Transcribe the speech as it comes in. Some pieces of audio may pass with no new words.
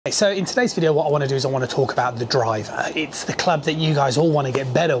So in today's video, what I want to do is I want to talk about the driver. It's the club that you guys all want to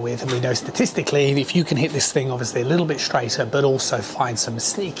get better with, and we know statistically if you can hit this thing obviously a little bit straighter but also find some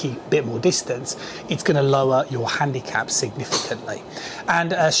sneaky bit more distance, it's going to lower your handicap significantly.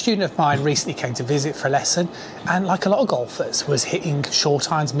 And a student of mine recently came to visit for a lesson, and like a lot of golfers was hitting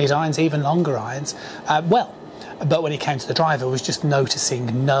short irons, mid irons, even longer irons well. But when it came to the driver, was just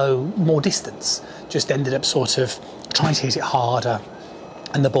noticing no more distance, just ended up sort of trying to hit it harder,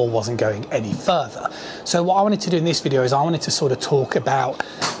 and the ball wasn't going any further. So what I wanted to do in this video is I wanted to sort of talk about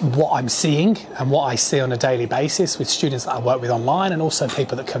what I'm seeing and what I see on a daily basis with students that I work with online and also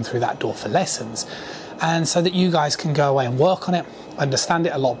people that come through that door for lessons. And so that you guys can go away and work on it, understand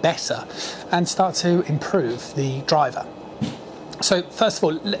it a lot better and start to improve the driver. So first of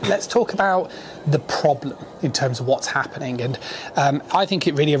all, let's talk about the problem in terms of what's happening. And I think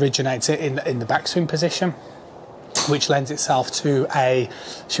it really originates in the backswing position, which lends itself to a,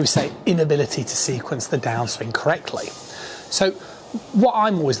 should we say, inability to sequence the downswing correctly. So what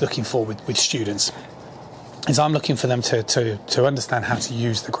I'm always looking for with students is I'm looking for them to understand how to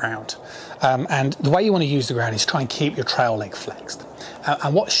use the ground. And the way you want to use the ground is try and keep your trail leg flexed.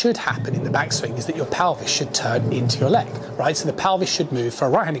 And what should happen in the backswing is that your pelvis should turn into your leg, right? So the pelvis should move for a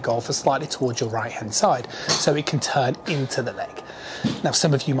right-handed golfer slightly towards your right-hand side so it can turn into the leg. Now,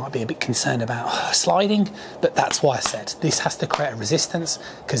 some of you might be a bit concerned about sliding, but that's why I said this has to create a resistance,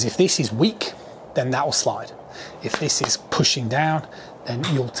 because if this is weak, then that will slide. If this is pushing down, then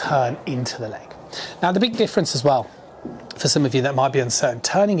you'll turn into the leg. Now, the big difference as well, for some of you that might be uncertain,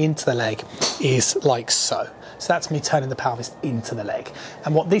 turning into the leg is like so. So that's me turning the pelvis into the leg.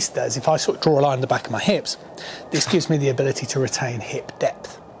 And what this does, if I sort of draw a line in the back of my hips, this gives me the ability to retain hip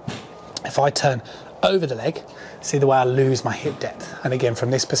depth. If I turn over the leg, see the way I lose my hip depth. And again,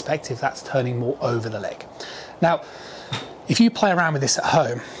 from this perspective, that's turning more over the leg. Now, if you play around with this at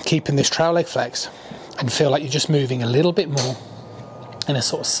home, keeping this trail leg flexed and feel like you're just moving a little bit more in a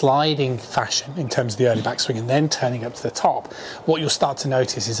sort of sliding fashion in terms of the early backswing and then turning up to the top, what you'll start to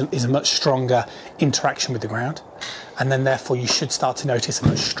notice is a much stronger interaction with the ground. And then therefore you should start to notice a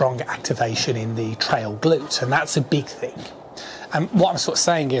much stronger activation in the trail glute. And that's a big thing. And what I'm sort of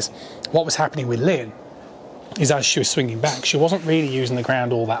saying is, what was happening with Lynn is as she was swinging back, she wasn't really using the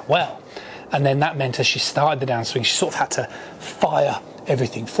ground all that well. And then that meant as she started the downswing, she sort of had to fire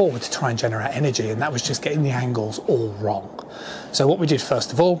everything forward to try and generate energy. And that was just getting the angles all wrong. So what we did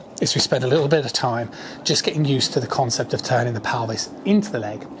first of all is we spent a little bit of time just getting used to the concept of turning the pelvis into the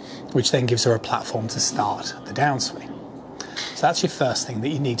leg, which then gives her a platform to start the downswing. So that's your first thing that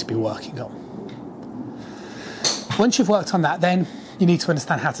you need to be working on. Once you've worked on that, then you need to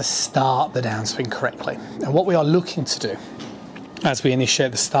understand how to start the downswing correctly. And what we are looking to do as we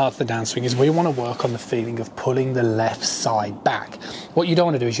initiate the start of the downswing is we want to work on the feeling of pulling the left side back. What you don't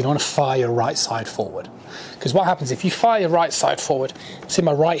want to do is you don't want to fire your right side forward. Because what happens if you fire your right side forward, see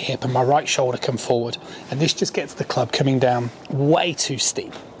my right hip and my right shoulder come forward, and this just gets the club coming down way too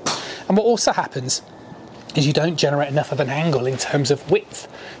steep. And what also happens is you don't generate enough of an angle in terms of width.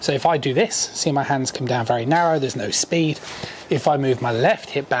 So if I do this, see my hands come down very narrow, there's no speed. If I move my left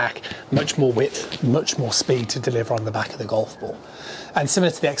hip back, much more width, much more speed to deliver on the back of the golf ball. And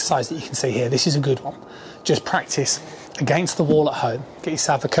similar to the exercise that you can see here, this is a good one. Just practice against the wall at home. Get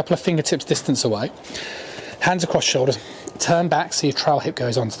yourself a couple of fingertips distance away, hands across shoulders, turn back so your trail hip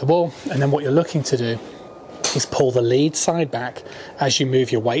goes onto the wall. And then what you're looking to do is pull the lead side back as you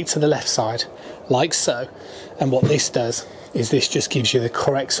move your weight to the left side, like so. And what this does is this just gives you the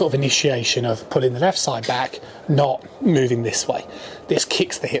correct sort of initiation of pulling the left side back, not moving this way. This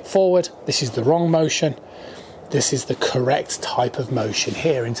kicks the hip forward. This is the wrong motion. This is the correct type of motion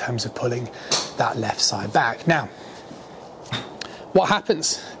here in terms of pulling that left side back. Now, what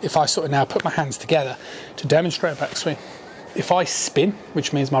happens if I sort of now put my hands together to demonstrate a backswing? If I spin,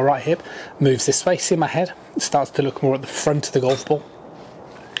 which means my right hip moves this way, see my head starts to look more at the front of the golf ball.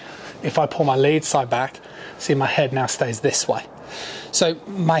 If I pull my lead side back, see my head now stays this way. So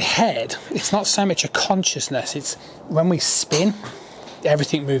my head, it's not so much a consciousness, it's when we spin,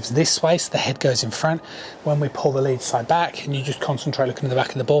 everything moves this way, so the head goes in front. When we pull the lead side back and you just concentrate looking at the back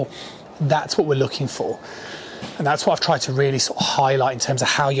of the ball, that's what we're looking for. And that's what I've tried to really sort of highlight in terms of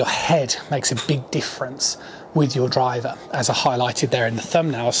how your head makes a big difference with your driver, as I highlighted there in the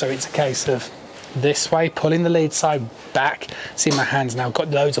thumbnail. So it's a case of this way, pulling the lead side back. See my hands now got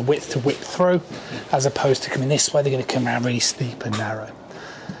loads of width to whip through, as opposed to coming this way, they're going to come around really steep and narrow.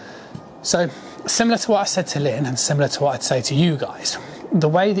 So similar to what I said to Lynn and similar to what I'd say to you guys, the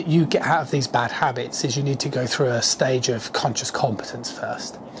way that you get out of these bad habits is you need to go through a stage of conscious competence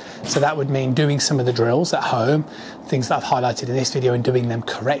first. So that would mean doing some of the drills at home, things that I've highlighted in this video, and doing them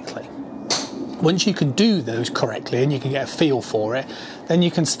correctly. Once you can do those correctly and you can get a feel for it, then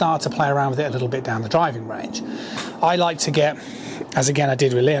you can start to play around with it a little bit down the driving range. I like to get, as again I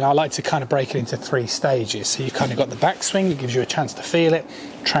did with Lynn, I like to kind of break it into 3 stages. So you kind of got the backswing, it gives you a chance to feel it.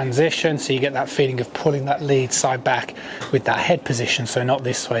 Transition, so you get that feeling of pulling that lead side back with that head position, so not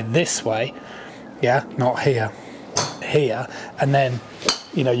this way, yeah, not here, and then,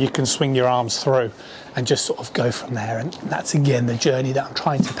 you know, you can swing your arms through and just sort of go from there. And that's again the journey that I'm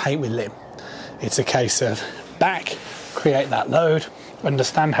trying to paint with Lynn. It's a case of back, create that load,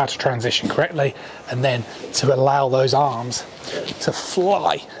 understand how to transition correctly, and then to allow those arms to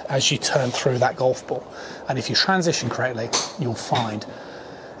fly as you turn through that golf ball. And if you transition correctly, you'll find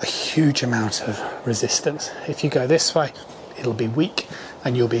a huge amount of resistance. If you go this way, it'll be weak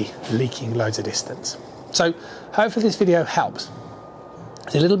and you'll be leaking loads of distance. So hopefully this video helps.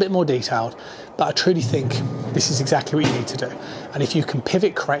 It's a little bit more detailed, but I truly think this is exactly what you need to do. And if you can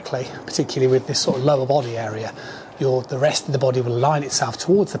pivot correctly, particularly with this sort of lower body area, the rest of the body will align itself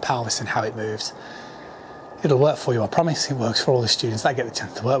towards the pelvis and how it moves. It'll work for you, I promise. It works for all the students that I get the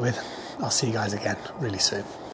chance to work with. I'll see you guys again really soon.